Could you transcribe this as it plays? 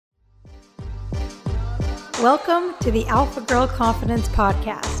Welcome to the Alpha Girl Confidence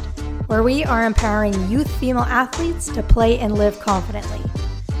Podcast, where we are empowering youth female athletes to play and live confidently.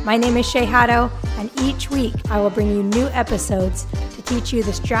 My name is Shay Haddo, and each week I will bring you new episodes to teach you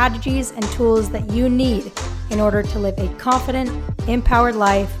the strategies and tools that you need in order to live a confident, empowered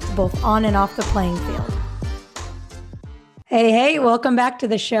life both on and off the playing field. Hey, welcome back to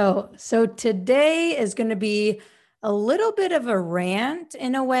the show. So today is going to be a little bit of a rant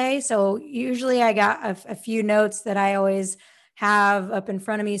in a way. So usually I got a few notes that I always have up in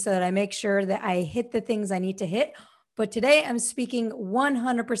front of me so that I make sure that I hit the things I need to hit. But today I'm speaking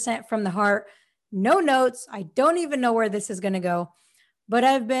 100% from the heart, no notes. I don't even know where this is going to go, but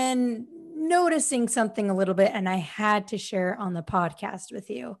I've been noticing something a little bit and I had to share on the podcast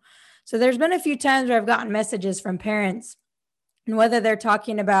with you. So there's been a few times where I've gotten messages from parents, and whether they're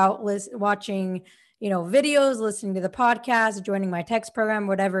talking about watching videos, listening to the podcast, joining my text program,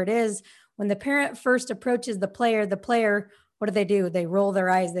 whatever it is, when the parent first approaches the player, what do? They roll their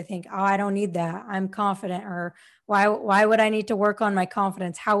eyes. They think, oh, I don't need that. I'm confident. Or why would I need to work on my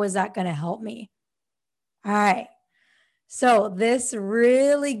confidence? How is that going to help me? All right. So this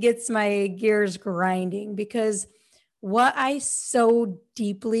really gets my gears grinding, because what I so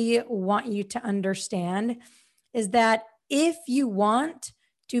deeply want you to understand is that if you want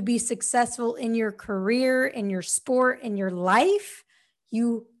to be successful in your career, in your sport, in your life,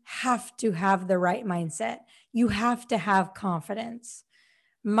 you have to have the right mindset. You have to have confidence.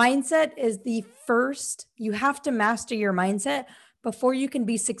 Mindset is the first. You have to master your mindset before you can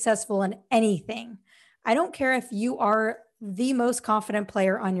be successful in anything. I don't care if you are the most confident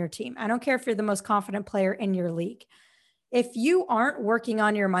player on your team. I don't care if you're the most confident player in your league. If you aren't working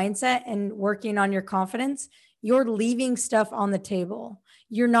on your mindset and working on your confidence, you're leaving stuff on the table.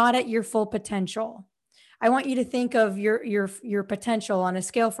 You're not at your full potential. I want you to think of your potential on a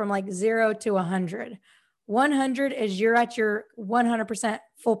scale from like 0 to 100. 100 is you're at your 100%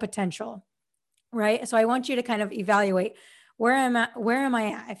 full potential, right? So I want you to kind of evaluate where am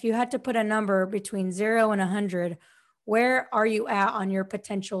I at? If you had to put a number between 0 and 100, where are you at on your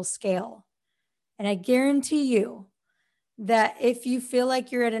potential scale? And I guarantee you that if you feel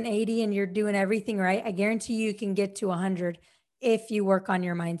like you're at an 80 and you're doing everything right, I guarantee you can get to 100 if you work on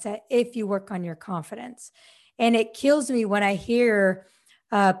your mindset, if you work on your confidence. And it kills me when I hear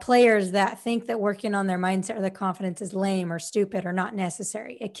players that think that working on their mindset or their confidence is lame or stupid or not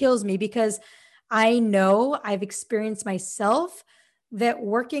necessary. It kills me because I know I've experienced myself that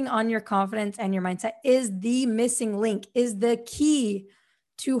working on your confidence and your mindset is the missing link, is the key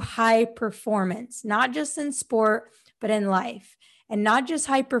to high performance, not just in sport, but in life. And not just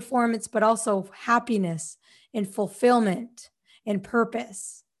high performance, but also happiness and fulfillment and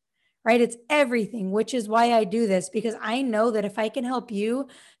purpose, right? It's everything, which is why I do this, because I know that if I can help you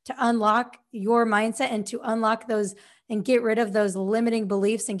to unlock your mindset and to unlock those and get rid of those limiting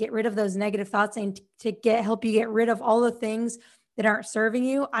beliefs and get rid of those negative thoughts and to help you get rid of all the things that aren't serving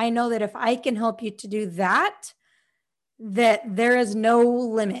you, I know that if I can help you to do that, that there is no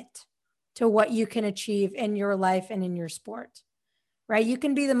limit to what you can achieve in your life and in your sport, right? You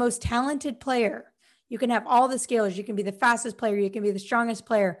can be the most talented player. You can have all the skills. You can be the fastest player. You can be the strongest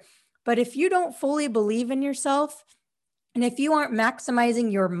player. But if you don't fully believe in yourself, and if you aren't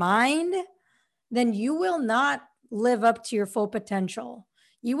maximizing your mind, then you will not live up to your full potential.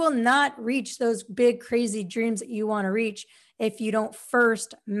 You will not reach those big, crazy dreams that you want to reach if you don't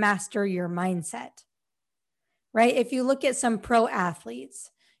first master your mindset, right? If you look at some pro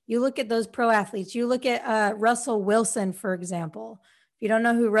athletes, you look at those pro athletes, you look at Russell Wilson, for example. If you don't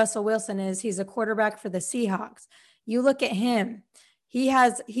know who Russell Wilson is, he's a quarterback for the Seahawks. You look at him,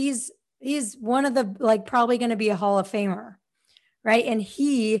 he's one of the, probably going to be a Hall of Famer, right? And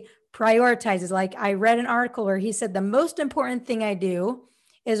he prioritizes, I read an article where he said, the most important thing I do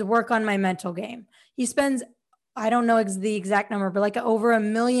is work on my mental game. He spends, I don't know the exact number, but over $1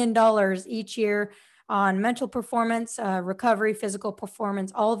 million each year on mental performance, recovery, physical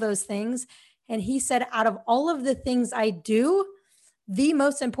performance, all those things. And he said, out of all of the things I do, the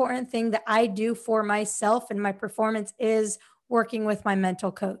most important thing that I do for myself and my performance is working with my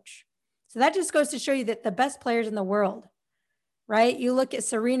mental coach. So that just goes to show you that the best players in the world, right? You look at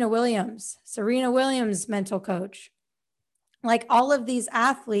Serena Williams, mental coach, all of these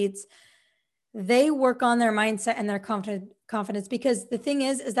athletes, they work on their mindset and their confidence, because the thing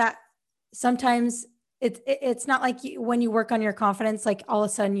is that sometimes it's not like when you work on your confidence, all of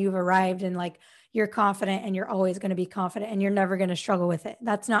a sudden you've arrived and you're confident and you're always going to be confident and you're never going to struggle with it.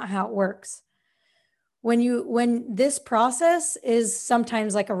 That's not how it works. When this process is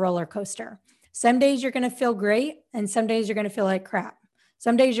sometimes like a roller coaster. Some days you're going to feel great and some days you're going to feel like crap.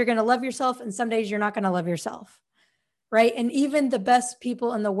 Some days you're going to love yourself and some days you're not going to love yourself. Right. And even the best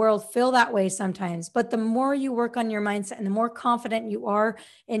people in the world feel that way sometimes. But the more you work on your mindset and the more confident you are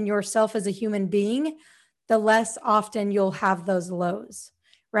in yourself as a human being, the less often you'll have those lows,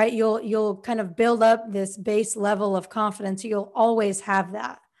 right? You'll kind of build up this base level of confidence. You'll always have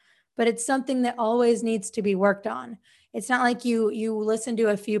that, but it's something that always needs to be worked on. It's not like you listen to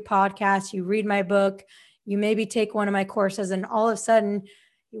a few podcasts, you read my book, you maybe take one of my courses, and all of a sudden,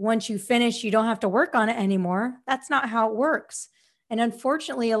 once you finish, you don't have to work on it anymore. That's not how it works. And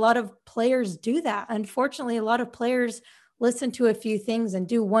unfortunately, a lot of players do that. Unfortunately, a lot of players listen to a few things and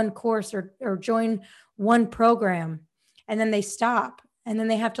do one course or join one program, and then they stop. And then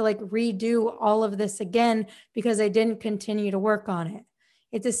they have to like redo all of this again because they didn't continue to work on it.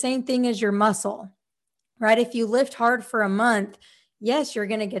 It's the same thing as your muscle, right? If you lift hard for a month, yes, you're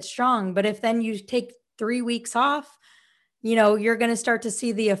going to get strong. But if then you take 3 weeks off, you're going to start to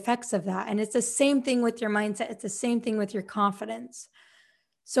see the effects of that. And it's the same thing with your mindset. It's the same thing with your confidence.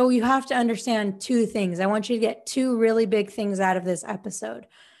 So you have to understand two things. I want you to get two really big things out of this episode.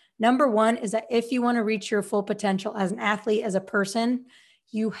 Number one is that if you want to reach your full potential as an athlete, as a person,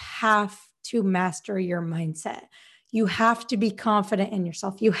 you have to master your mindset. You have to be confident in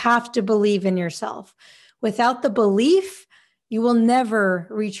yourself. You have to believe in yourself. Without the belief, you will never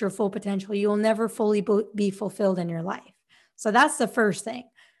reach your full potential. You will never fully be fulfilled in your life. So that's the first thing.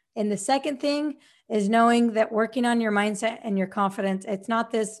 And the second thing is knowing that working on your mindset and your confidence, it's not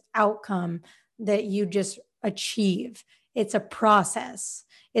this outcome that you just achieve. It's a process.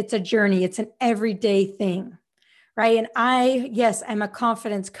 It's a journey. It's an everyday thing, right? And I'm a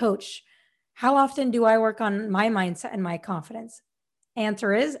confidence coach. How often do I work on my mindset and my confidence?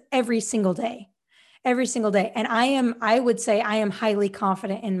 Answer is every single day. Every single day. And I would say I am highly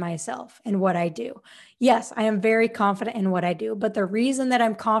confident in myself and what I do. Yes, I am very confident in what I do. But the reason that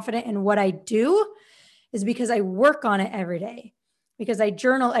I'm confident in what I do is because I work on it every day, because I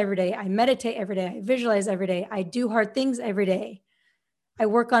journal every day. I meditate every day. I visualize every day. I do hard things every day. I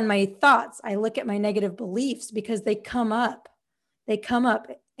work on my thoughts. I look at my negative beliefs because they come up. They come up.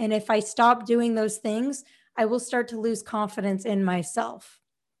 And if I stop doing those things, I will start to lose confidence in myself.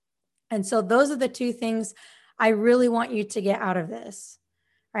 And so those are the two things I really want you to get out of this,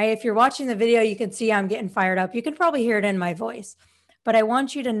 right? If you're watching the video, you can see I'm getting fired up. You can probably hear it in my voice, but I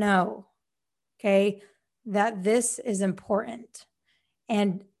want you to know, okay, that this is important.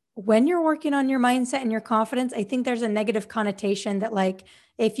 And when you're working on your mindset and your confidence, I think there's a negative connotation that like,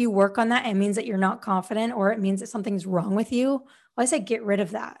 if you work on that, it means that you're not confident or it means that something's wrong with you. Well, I say get rid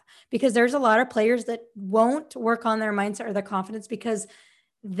of that, because there's a lot of players that won't work on their mindset or their confidence because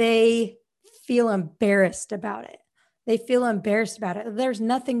they feel embarrassed about it. They feel embarrassed about it. There's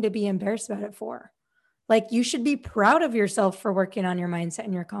nothing to be embarrassed about it for. Like, you should be proud of yourself for working on your mindset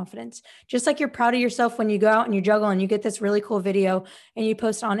and your confidence. Just like you're proud of yourself when you go out and you juggle and you get this really cool video and you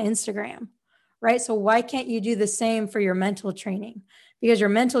post on Instagram, right? So why can't you do the same for your mental training? Because your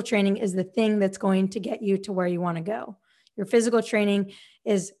mental training is the thing that's going to get you to where you want to go. Your physical training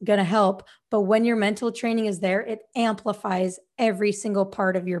is going to help, but when your mental training is there, it amplifies every single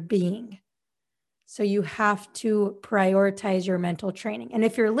part of your being. So you have to prioritize your mental training. And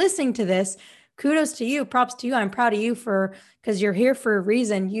if you're listening to this, kudos to you, props to you. I'm proud of you because you're here for a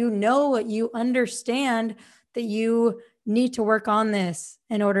reason. You understand that you need to work on this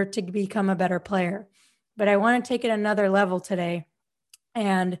in order to become a better player. But I want to take it another level today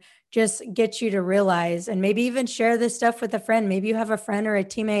and just get you to realize, and maybe even share this stuff with a friend. Maybe you have a friend or a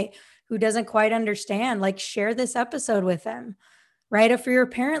teammate who doesn't quite understand, like share this episode with them, right? If you're a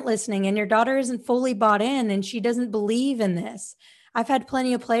parent listening and your daughter isn't fully bought in and she doesn't believe in this. I've had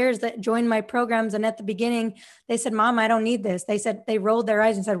plenty of players that joined my programs, and at the beginning they said, Mom, I don't need this. They rolled their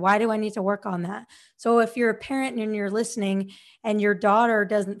eyes and said, why do I need to work on that? So if you're a parent and you're listening and your daughter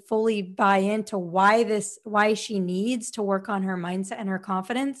doesn't fully buy into why she needs to work on her mindset and her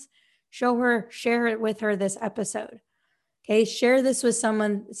confidence, share it with her this episode. Okay. Share this with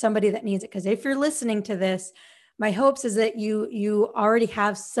somebody that needs it. Because if you're listening to this, my hopes is that you already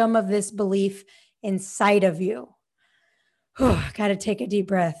have some of this belief inside of you. Got to take a deep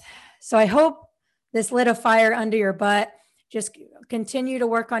breath. So I hope this lit a fire under your butt. Just continue to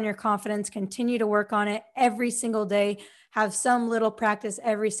work on your confidence, continue to work on it every single day. Have some little practice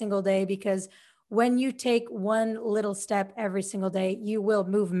every single day, because when you take one little step every single day, you will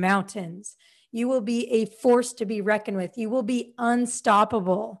move mountains. You will be a force to be reckoned with. You will be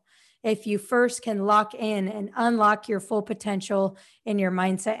unstoppable if you first can lock in and unlock your full potential in your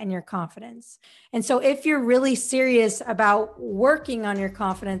mindset and your confidence. And so if you're really serious about working on your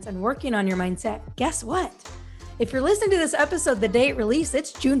confidence and working on your mindset, guess what? if you're listening to this episode, the day it released,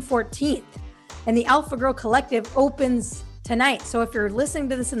 it's June 14th. And the Alpha Girl Collective opens tonight. So if you're listening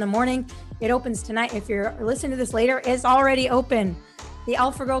to this in the morning, it opens tonight. If you're listening to this later, it's already open. The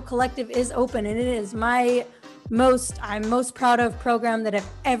Alpha Girl Collective is open, and it is I'm most proud of program that I've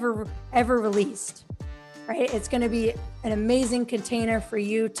ever released. Right? It's going to be an amazing container for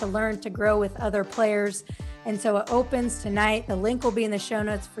you to learn to grow with other players. And so it opens tonight. The link will be in the show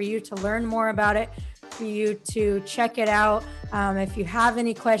notes for you to learn more about it, for you to check it out. If you have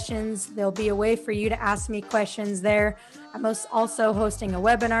any questions, there'll be a way for you to ask me questions there. I'm also hosting a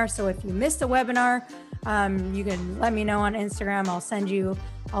webinar. So if you missed the webinar, you can let me know on Instagram.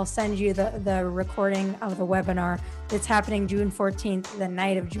 I'll send you the recording of the webinar. It's happening June 14th, the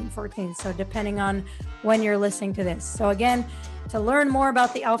night of June 14th. So depending on when you're listening to this. So again, to learn more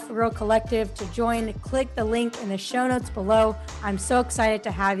about the Alpha Girl Collective, to join, click the link in the show notes below. I'm so excited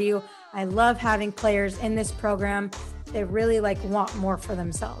to have you. I love having players in this program that really want more for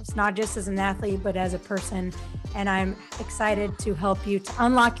themselves, not just as an athlete, but as a person. And I'm excited to help you to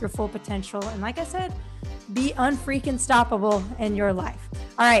unlock your full potential. And like I said, be unfreaking stoppable in your life.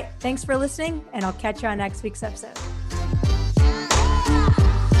 All right. Thanks for listening, and I'll catch you on next week's episode.